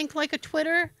 I think, like a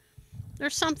Twitter or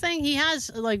something. He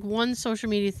has like one social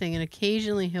media thing, and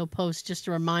occasionally he'll post just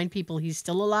to remind people he's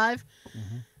still alive.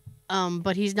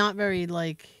 But he's not very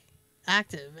like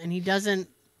active, and he doesn't.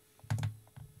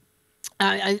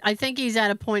 I think he's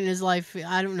at a point in his life.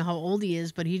 I don't know how old he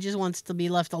is, but he just wants to be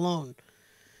left alone.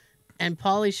 And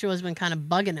Pauly Shore has been kind of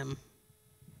bugging him,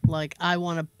 like, I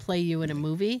want to play you in a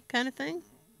movie, kind of thing.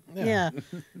 Yeah.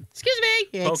 Excuse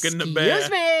me. Poking the bear.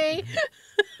 Excuse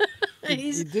me.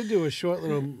 He did do a short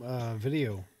little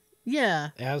video Yeah.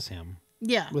 as him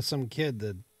Yeah. with some kid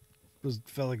that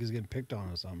felt like he was getting picked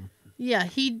on or something. Yeah.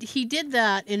 He did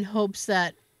that in hopes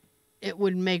that it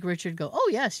would make Richard go, oh,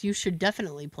 yes, you should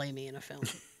definitely play me in a film.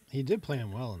 He did play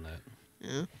him well in that.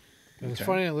 Yeah. It was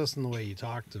funny to listen to the way he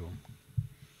talked to him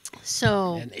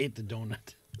So and ate the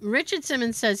donut. Richard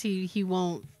Simmons says he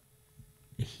won't.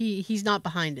 He's not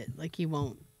behind it. Like, he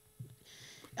won't.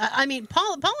 I mean,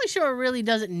 Pauly Shore really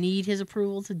doesn't need his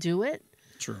approval to do it.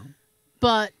 True.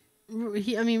 But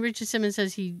Richard Simmons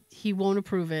says he won't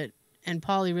approve it, and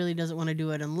Pauly really doesn't want to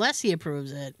do it unless he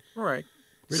approves it. Right.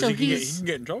 So he can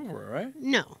get in trouble for it, right?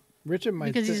 No, Richard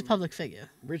might because he's a public figure.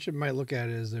 Richard might look at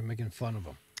it as they're making fun of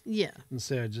him Yeah,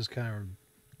 instead of just kind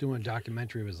of doing a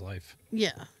documentary of his life.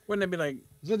 yeah. Wouldn't it be like?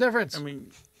 There's a difference. I mean,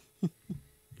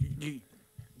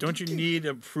 don't you need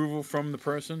approval from the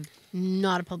person?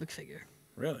 Not a public figure.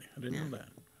 Really? I didn't know that.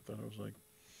 I thought it was like,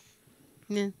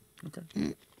 Yeah.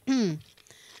 okay.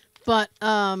 But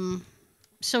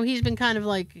so he's been kind of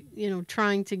like,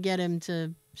 trying to get him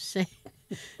to say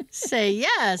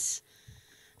yes.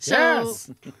 So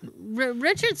Yes.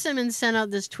 Richard Simmons sent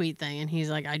out this tweet thing, and he's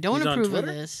like, I don't He's on approve of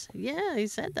Twitter? this. Yeah, he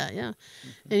said that, yeah.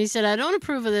 And he said, I don't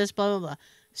approve of this, blah, blah, blah.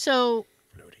 So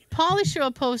Pauly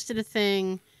Shore posted a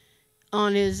thing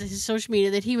on his social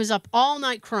media that he was up all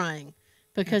night crying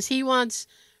because he wants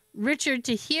Richard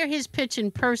to hear his pitch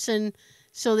in person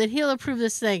so that he'll approve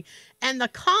this thing. And the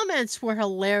comments were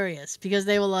hilarious because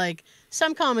they were like,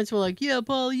 some comments were like, yeah,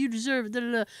 Paul, you deserve it, da,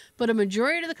 da, da. But a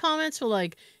majority of the comments were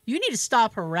like, you need to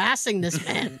stop harassing this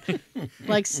man.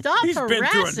 Like, stop He's been through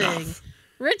harassing enough.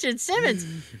 Richard Simmons.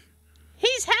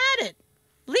 He's had it.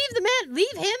 Leave him and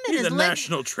He's his a leg.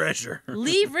 national treasure.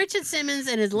 Leave Richard Simmons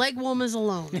and his leg warmers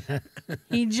alone.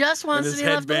 He just And wants his to be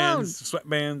left alone. headbands,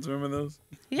 sweatbands. Remember those?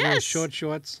 Little Yes. short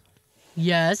shorts.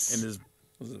 Yes. And his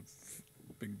was a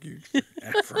big huge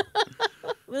afro.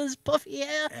 With his puffy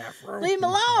hair. Afro. Leave him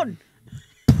alone.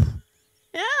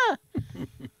 Yeah.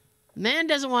 Man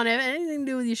doesn't want to have anything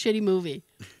to do with your shitty movie.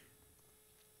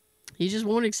 He just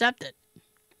won't accept it.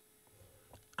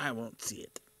 I won't see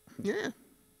it. Yeah.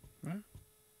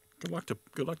 Good luck to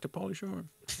Pauly Shore.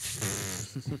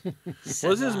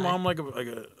 Was his mom like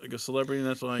a celebrity? And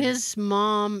that's why His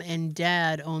mom and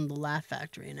dad owned the Laugh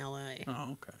Factory in L.A.,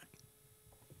 Oh, okay.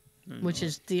 which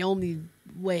is the only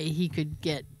way he could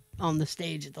get on the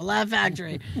stage at the Laugh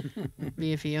Factory,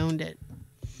 be if he owned it.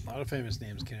 A lot of famous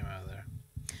names came out of there.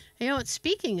 You know what?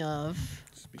 Speaking of,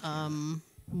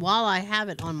 while I have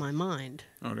it on my mind,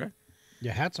 Okay.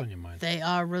 Your hat's on your mind. they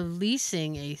are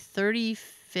releasing a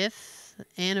 35th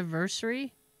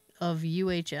anniversary of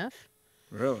UHF.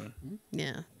 Really?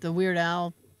 Yeah, the Weird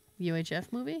Al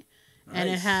UHF movie. And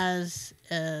it Nice. has,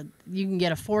 you can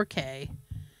get a 4K,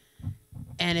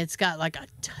 and it's got like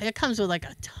it comes with like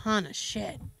a ton of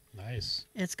shit. Nice.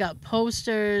 It's got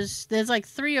posters. There's like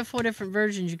 3 or 4 different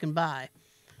versions you can buy.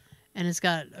 And it's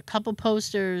got a couple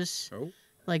posters, Oh.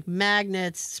 like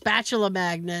magnets, spatula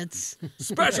magnets,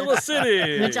 Spatula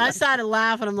City. which I started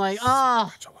laughing. I'm like,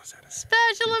 oh, Spatula City.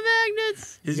 spatula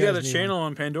magnets. He's You got guys a need channel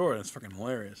on Pandora. That's fucking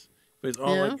hilarious. But it's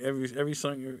all Yeah. like every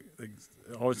song. Like,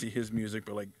 obviously his music,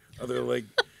 but like other like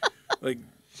like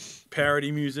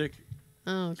parody music.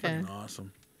 Oh, okay. Fucking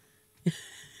awesome.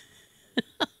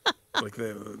 Like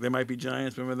they might be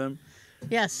giants. Remember them?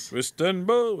 Yes. Twist and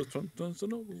bow with something so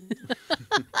noble.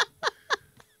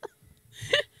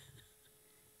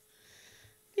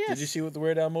 Yes. Did you see what the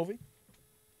Weird Al movie?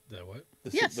 That what?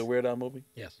 Yes. The Weird Al movie.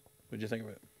 Yes. What'd you think of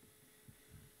it?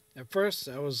 At first,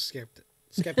 I was skeptic,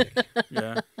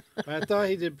 Yeah. but I thought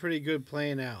he did pretty good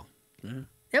playing Al. Yeah.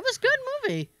 It was a good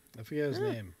movie. I forget his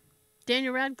name.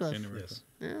 Daniel Radcliffe. Daniel Yes.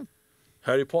 Yeah.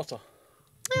 Harry Potter.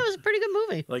 It was a pretty good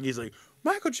movie. Like he's like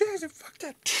Michael Jackson. Fuck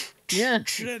that. Yeah.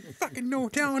 That fucking no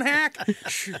town hack.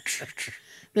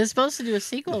 They're supposed to do a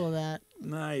sequel to that,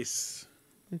 Nice.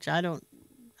 which I don't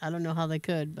know how they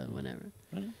could, but whatever.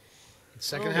 The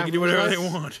second They half can do of his whatever they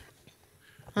life? want.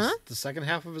 Huh? The second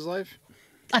half of his life?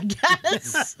 I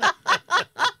guess.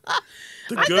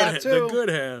 The that good, too. the good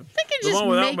half. I think The he's one just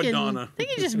without making. Madonna. I think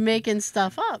he's just making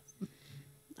stuff up.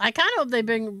 I kind of hope they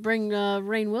bring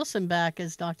Rainn Wilson back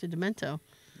as Dr. Demento.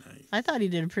 Nice. I thought he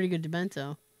did a pretty good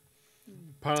Demento.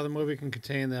 Part of the movie can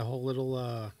contain that whole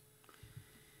little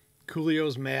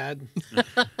Coolio's mad.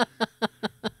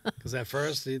 Because at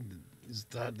first he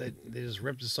thought they just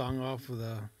ripped the song off with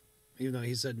even though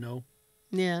he said no.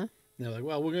 Yeah. And they're like,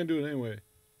 well, we're going to do it anyway.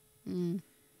 Mm.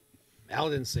 Al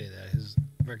didn't say that. His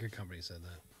record company said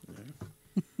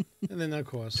that. And then, of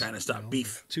course, Trying to stop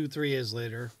beef. 2-3 years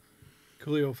later,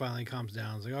 Coolio finally calms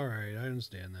down. He's like, all right, I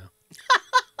understand now.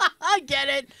 I get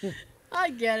it. I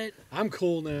get it. I'm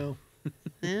cool now.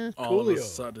 Yeah. All of a Coolio.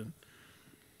 sudden.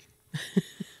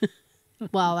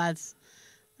 Well, that's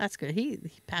good. He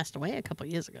passed away a couple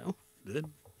years ago. Did?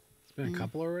 It's been a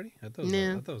couple already? I thought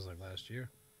it was like last year.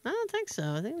 I don't think so.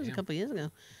 I think it was a Damn. couple years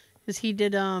ago. Because he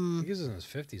did I think he was in his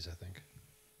 50s, I think.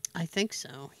 I think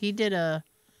so. He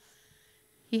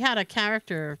had a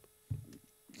character,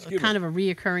 kind of a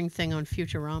reoccurring thing on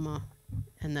Futurama,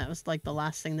 and that was like the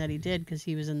last thing that he did because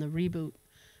he was in the reboot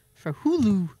for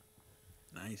Hulu.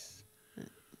 Nice.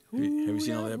 Have you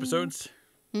seen all the episodes?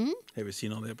 Hmm? Have you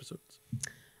seen all the episodes?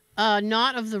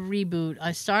 Not of the reboot.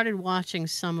 I started watching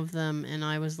some of them, and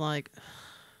I was like,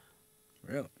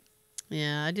 Really?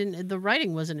 yeah, I didn't. The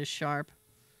writing wasn't as sharp.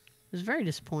 It was very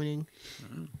disappointing.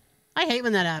 I hate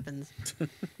when that happens.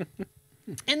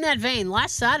 In that vein,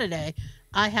 last Saturday,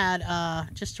 I had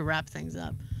just to wrap things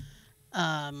up.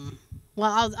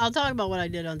 Well, I'll talk about what I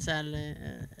did on Saturday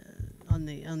on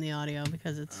the audio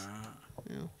because it's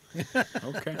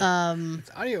Okay.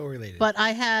 It's audio related. But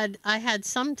I had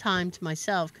some time to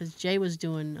myself because Jay was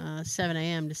doing 7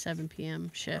 a.m. to 7 p.m.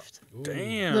 shift. Ooh.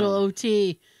 Damn. Little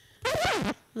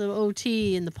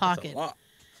OT in the That's a pocket. lot.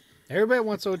 Everybody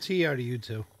wants OT out of you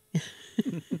two.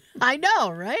 I know,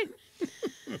 right?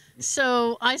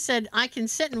 So I said I can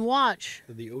sit and watch.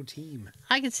 The O team.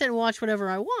 I can sit and watch whatever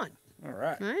I want, All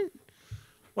right. right?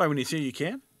 Why, when you see you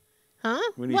can? Huh?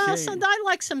 When you Well, say- I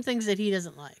like some things that he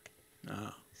doesn't like.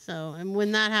 Oh. So, and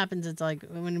when that happens, it's like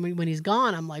when he's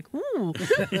gone, I'm like, ooh,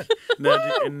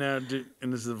 And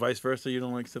this is the vice versa. You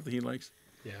don't like stuff that he likes?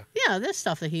 Yeah. yeah. There's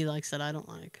stuff that he likes that I don't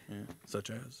like. Yeah. Such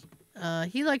as?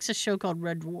 He likes a show called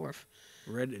Red Dwarf,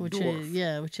 Red which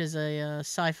Dwarf. is a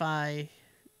sci-fi.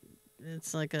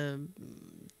 It's like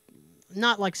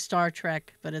not like Star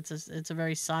Trek, but it's a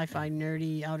very sci-fi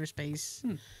nerdy outer space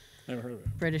Never heard of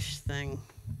it. British thing.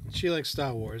 She likes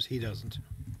Star Wars. He doesn't.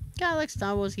 Guy likes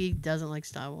Star Wars. He doesn't like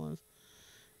Star Wars.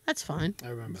 That's fine. I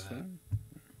remember That's that. fine.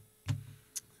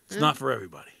 It's not for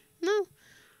everybody. No.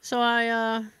 So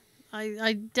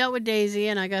I dealt with Daisy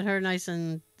and I got her nice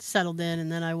and settled in,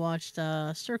 and then I watched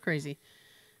Stir Crazy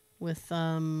with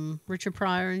Richard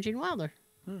Pryor and Gene Wilder.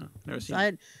 Huh, never So seen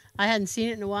it. I hadn't seen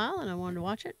it in a while, and I wanted to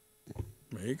watch it.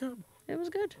 There you go. It was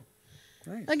good.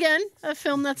 Nice. Again, a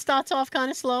film that starts off kind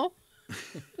of slow,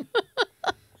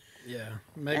 Yeah.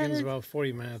 Megan's it- about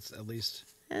 40 minutes at least.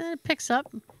 and then it picks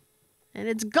up, and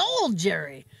it's gold,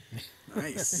 Jerry.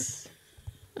 Nice.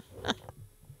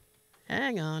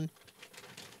 Hang on.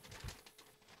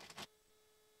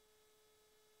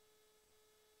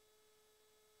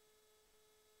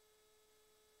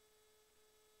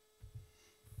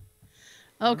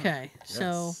 Okay,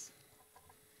 so Yes.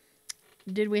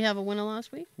 did we have a winner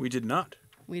last week? We did not.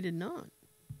 We did not.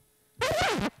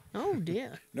 Oh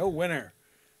dear. No winner.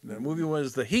 The movie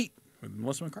was The Heat with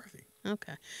Melissa McCarthy.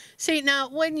 Okay. See, now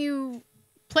when you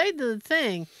played the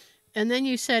thing and then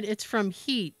you said it's from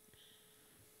Heat,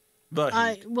 The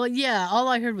Heat. well, yeah, all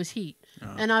I heard was Heat.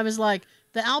 Oh. And I was like,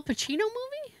 the Al Pacino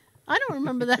movie? I don't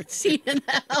remember that scene in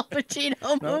the Al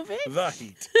Pacino No, movie. The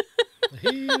Heat. The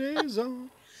heat is on.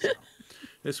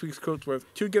 This week's code's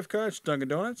worth 2 gift cards to Dunkin'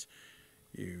 Donuts.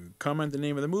 You comment the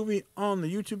name of the movie on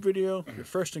the YouTube video. If you're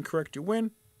first and correct, you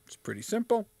win. It's pretty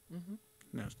simple.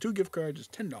 Now it's 2 gift cards. It's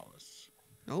 $10.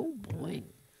 Oh, boy.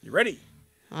 You ready?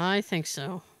 I think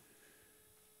so.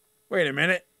 Wait a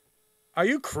minute. Are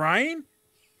you crying?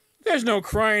 There's no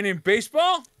crying in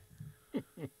baseball.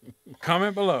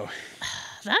 Comment below.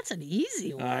 That's an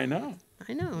easy one. I know.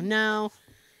 I know. Now,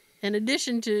 in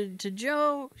addition to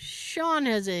Joe, Sean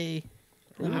has a...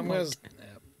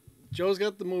 Joe's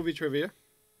got the movie trivia.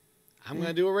 I'm going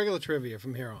to do a regular trivia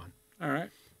from here on. All right.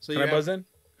 So Can I buzz in?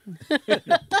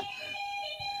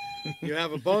 You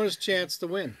have a bonus chance to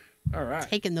win. All right.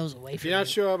 Taking those away If from you're not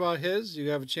you. sure about his, you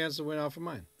have a chance to win off of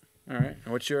mine. All right.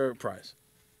 And what's your prize?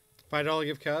 $5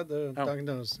 gift card, the Oh, Dunkin'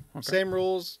 Donuts. okay. Same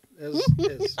rules as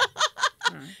his.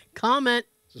 Comment.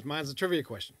 Just mine's a trivia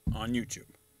question. On YouTube.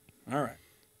 All right.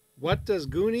 What does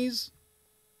Goonies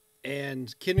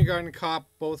and Kindergarten Cop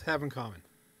both have in common?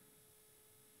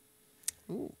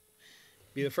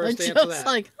 Be the first to Joe's answer that.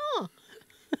 like, huh.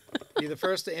 Be the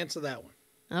first to answer that one.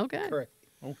 Okay. Correct.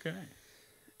 Okay.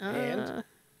 And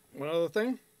one other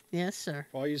thing, Yes, sir.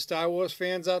 for all you Star Wars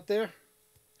fans out there,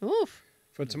 Oof.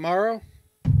 for tomorrow,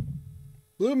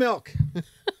 blue milk.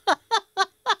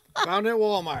 Found it at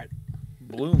Walmart.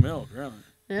 Blue milk, really?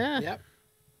 Yeah. Yep.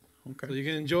 Okay. So you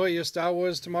can enjoy your Star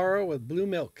Wars tomorrow with blue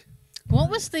milk. What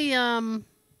was the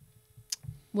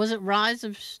was it Rise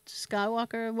of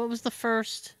Skywalker? What was the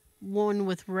first one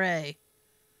with Rey?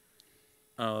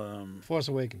 Force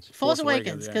Awakens. Force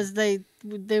Awakens, Awakens, yeah. because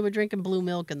they were drinking blue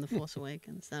milk in the Force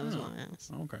Awakens. That was why I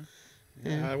asked. Okay.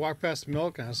 Yeah. I walked past the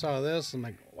milk and I saw this. I'm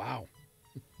like, wow.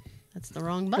 That's the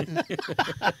wrong button.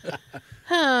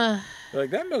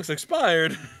 Like, that milk's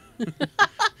expired. Why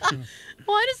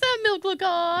does that milk look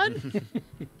odd?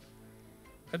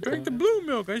 I drank the blue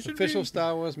milk. I should Official be...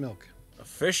 Star Wars milk.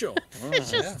 Official. Oh,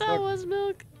 It's just yeah. Star Wars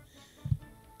milk.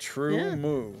 True Yeah.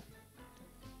 moo.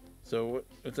 So,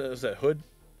 what's that? Is that Hood?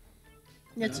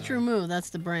 It's True Moo. That's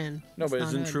the brand. No, It's but not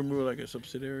isn't Hood. True Moo like a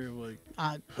subsidiary of, like,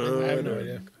 I Hood? I have no or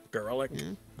idea. Garlic?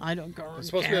 Yeah. I don't go. It's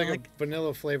supposed to be like a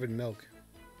vanilla flavored milk.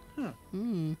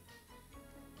 Hmm.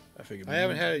 I figured. I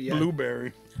haven't had it yet.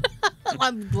 Blueberry.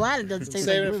 I'm glad it doesn't taste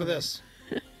Saving like it for blue. this.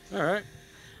 All right.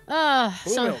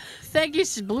 Blue So milk. thank you,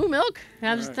 Blue Milk.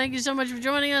 All right. Thank you so much for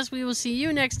joining us. We will see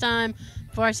you next time.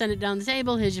 Before I send it down the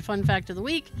table, here's your fun fact of the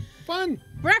week. Fun.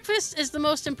 Breakfast is the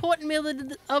most important meal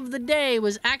of the day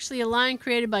was actually a line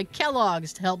created by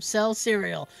Kellogg's to help sell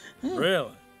cereal.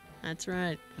 Really? That's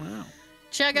right. Wow.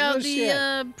 Check out No the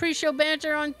shit. pre-show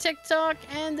banter on TikTok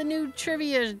and the new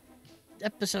trivia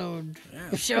episode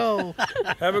Yeah. show.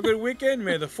 Have a good weekend.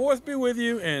 May the 4th be with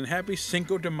you, and happy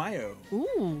Cinco de Mayo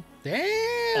Ooh.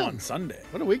 Damn. on Sunday.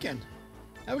 What a weekend.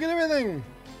 Have a good everything.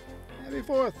 Happy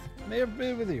 4th. May it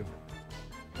be with you.